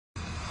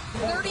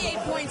38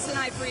 points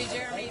tonight for you,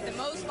 Jeremy, the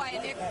most by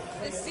a Knick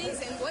this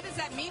season. What does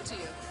that mean to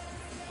you?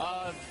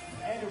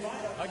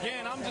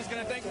 Again, I'm just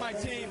going to thank my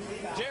team.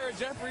 Jared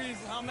Jeffries,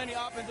 how many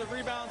offensive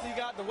rebounds he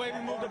got, the way we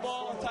moved the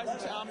ball.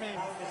 I mean,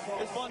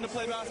 it's fun to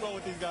play basketball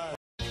with these guys.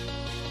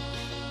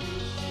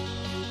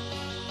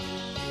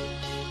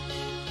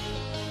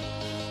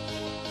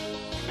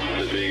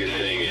 The biggest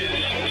thing is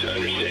to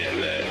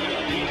understand that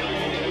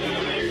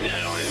your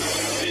talent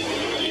is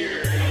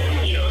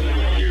your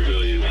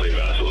ability to play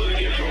basketball is a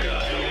gift from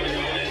God. I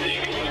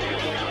think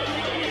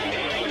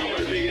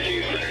the biggest thing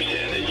is to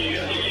understand that you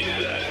have to use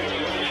that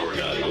for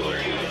God's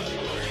glory.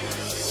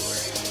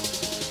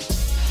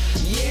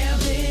 Yeah,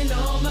 I've been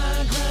on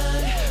my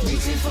grind,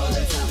 reaching for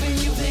the top, and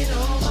you've been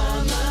on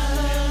my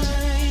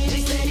mind.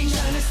 They steady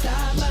trying to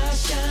stop my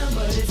shine,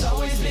 but it's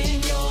always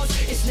been yours,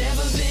 it's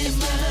never been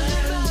mine.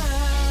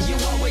 You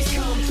always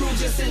come through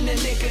just in the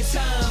nick of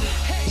time.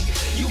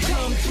 You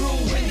come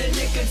through in the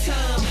nick of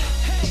time.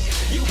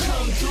 You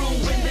come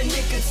through in the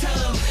nick of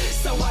time.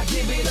 So I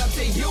give it up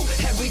to you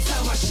every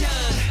time I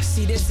shine.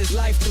 See, this is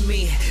life to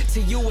me.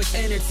 To you it's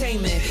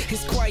entertainment.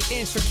 It's quite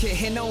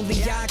intricate and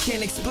only I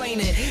can explain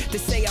it. To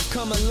say I've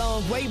come a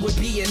long way would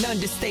be an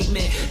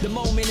understatement. The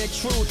moment of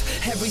truth,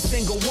 every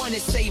single one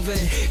is savored.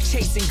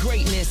 Chasing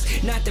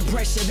greatness, not the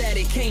pressure that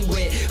it came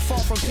with. Far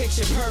from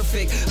picture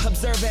perfect,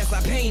 observe as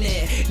I paint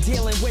it.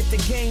 Dealing with the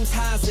game's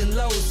highs and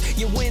lows.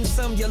 You win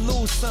some, you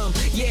lose some,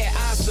 yeah,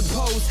 I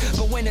suppose.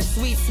 But when the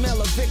sweet smell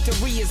of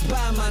victory is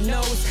by my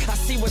nose, I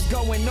see what's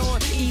going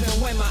on even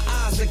when my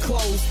eyes are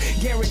closed.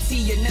 Guarantee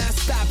you're not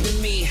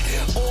stopping me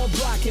or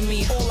blocking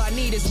me. All I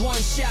need is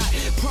one shot.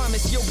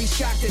 Promise you'll be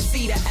shocked to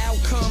see the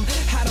outcome.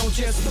 I don't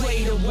just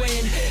play to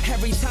win.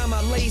 Every time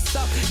I lace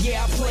up,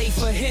 yeah, I play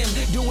for him.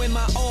 Doing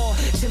my all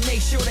to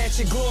make sure that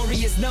your glory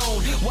is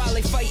known. While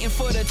they fighting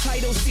for the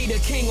title, see the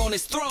king on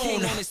his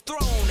throne.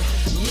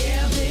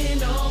 Yeah, I've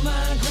been on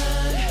my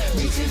grind,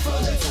 reaching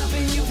for the top,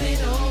 and you've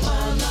been on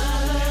my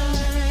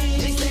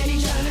mind. They steady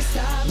trying to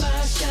stop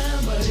my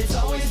shine, but it's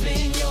always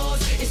been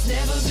yours, it's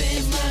never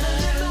been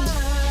mine.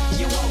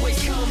 You always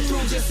come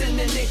through just in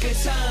the nick of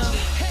time.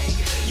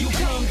 You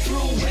come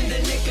through in the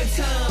nick of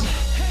time.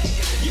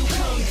 You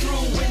come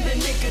through in the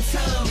nick of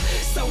time.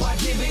 So I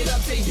give it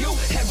up to you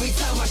every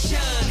time I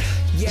shine.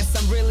 Yes,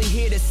 I'm really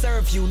here to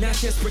serve you, not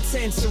just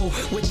pretend to.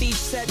 With each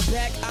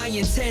setback, I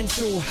intend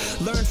to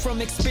learn from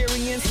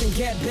experience and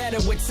get better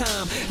with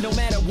time. No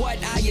matter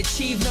what I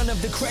achieve, none of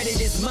the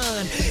credit is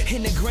mine.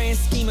 In the grand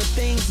scheme of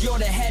things, you're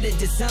the head of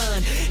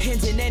design.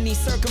 And in any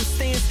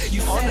circumstance,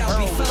 you said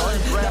I'll be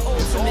fine. The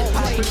ultimate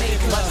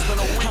playmaker,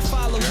 I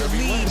follow your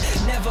lead.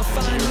 Never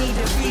find me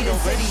defeated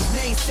to these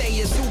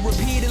naysayers who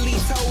repeatedly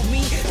told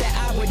me that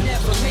I would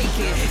never make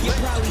it. You're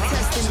probably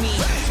testing me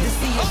to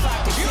see if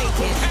I could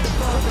take it. The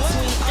ball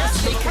between us,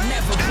 they can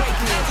never break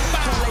it.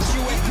 All that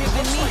you have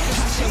given me,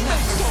 I shall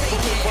never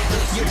take it.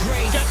 Your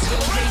grace,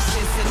 your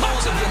patience, and all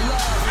of your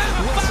love.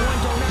 Which one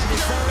don't I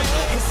deserve?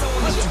 It's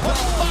only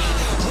above.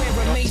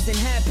 Where amazing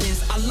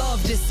happens, I love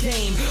this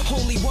game.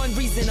 Only one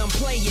reason I'm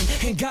playing,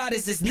 and God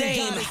is his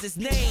name.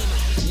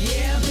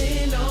 Yeah, I've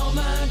been on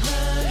my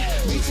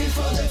grind, reaching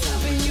for the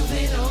top, and you've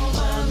been on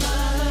my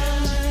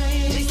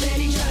mind. They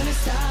steady trying to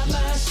stop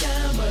my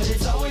shine, but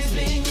it's always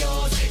been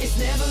yours, it's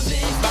never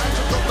been mine.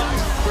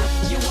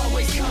 You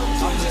always come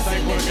through just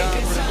in the nick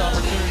of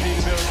time. You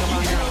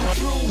come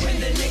through in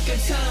the nick of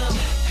time.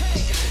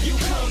 You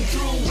come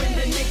through in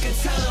the nick of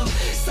time.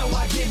 So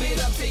I give it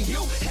up to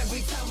you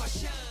every time I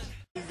shine.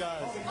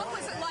 What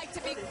was it like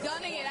to be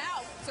gunning it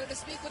out, so to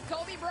speak, with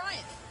Kobe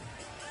Bryant?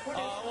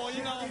 Well,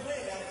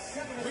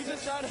 we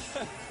just try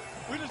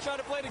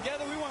to play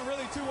together. We weren't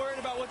really too worried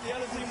about what the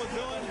other team was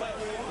doing, but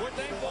we're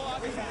thankful.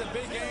 Obviously, it's a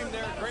big game.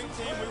 They're a great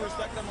team. We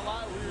respect them a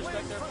lot. We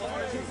respect their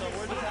players, and so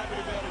we're just happy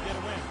to be able to get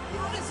a win.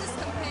 How does this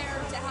compare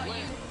to how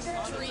you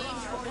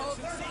dreamed or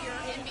hoped your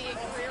NBA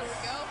career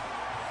would go?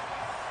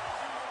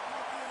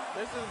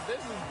 This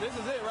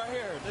is it right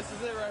here. This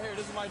is it right here.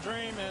 This is my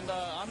dream, and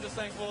I'm just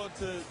thankful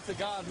to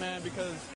God, man, because